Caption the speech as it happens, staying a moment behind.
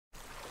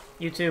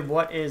YouTube,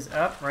 what is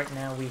up? Right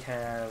now we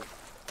have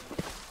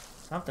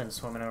something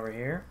swimming over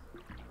here.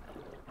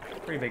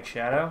 Pretty big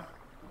shadow.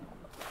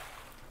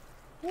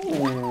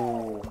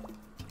 Ooh.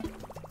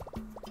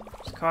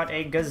 Just caught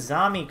a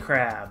Gazami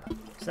Crab.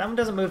 So that one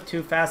doesn't move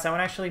too fast. That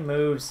one actually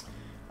moves,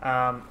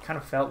 kind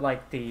of felt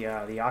like the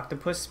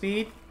octopus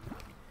speed.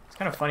 It's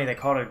kind of funny they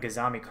called it a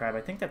Gazami Crab.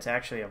 I think that's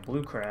actually a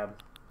blue crab.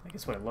 I think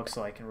it's what it looks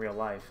like in real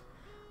life.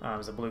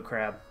 It's a blue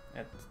crab.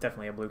 It's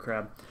definitely a blue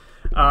crab.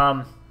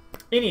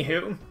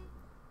 Anywho,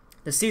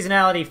 the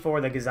seasonality for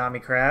the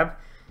Gazami Crab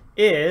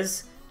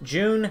is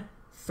June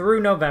through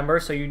November,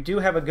 so you do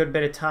have a good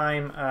bit of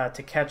time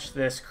to catch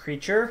this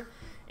creature.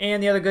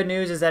 And the other good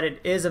news is that it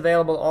is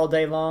available all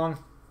day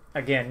long.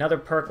 Again, another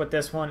perk with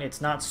this one,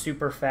 it's not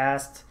super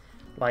fast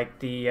like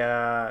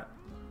the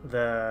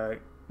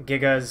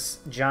Giga's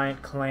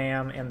giant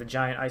clam and the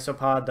giant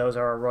isopod. Those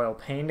are a royal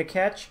pain to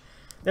catch.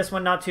 This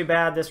one, not too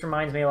bad. This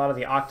reminds me a lot of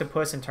the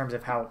octopus in terms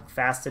of how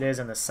fast it is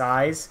and the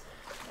size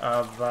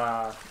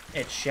of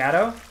its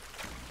shadow.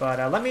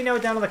 But let me know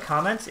down in the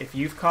comments if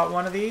you've caught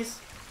one of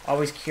these.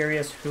 Always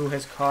curious who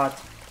has caught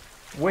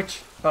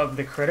which of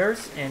the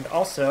critters. And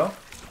also,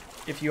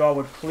 if you all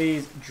would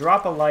please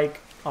drop a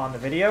like on the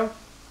video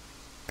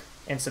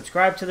and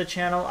subscribe to the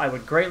channel. I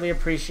would greatly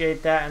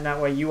appreciate that, and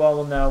that way you all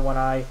will know when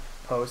I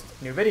post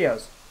new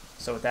videos.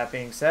 So with that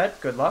being said,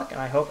 good luck, and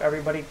I hope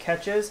everybody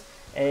catches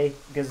a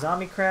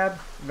Gazami Crab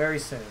very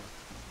soon.